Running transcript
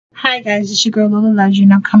Hi guys, it's your girl Lola Loves You,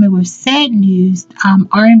 and I'm coming with sad news.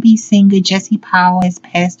 R&B singer Jesse Powell has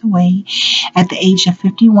passed away at the age of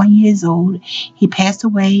 51 years old. He passed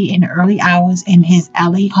away in the early hours in his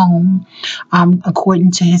LA home,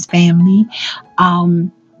 according to his family.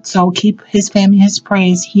 So keep his family in his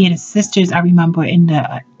prayers. He had his sisters, I remember, in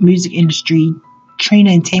the music industry.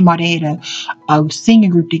 Trina and Tamar, they had a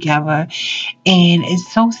singing group together, and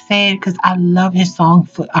it's so sad because I love his song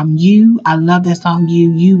for You. I love that song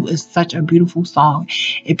You. You is such a beautiful song.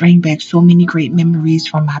 It brings back so many great memories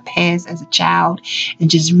from my past as a child, and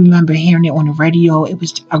just remember hearing it on the radio. It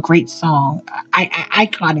was a great song,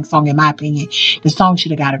 iconic song in my opinion. The song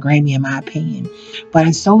should have got a Grammy in my opinion, but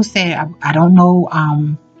it's so sad. I don't know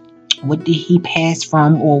what did he pass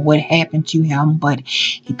from or what happened to him, but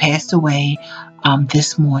he passed away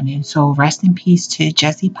this morning. So rest in peace to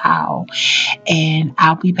Jesse Powell, and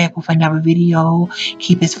I'll be back with another video.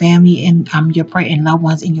 Keep his family and your prayer and loved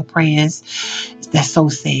ones in your prayers. That's so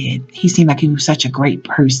sad. He seemed like he was such a great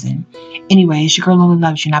person. Anyway, it's your girl Lola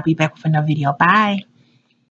Loves You, and I'll be back with another video. Bye.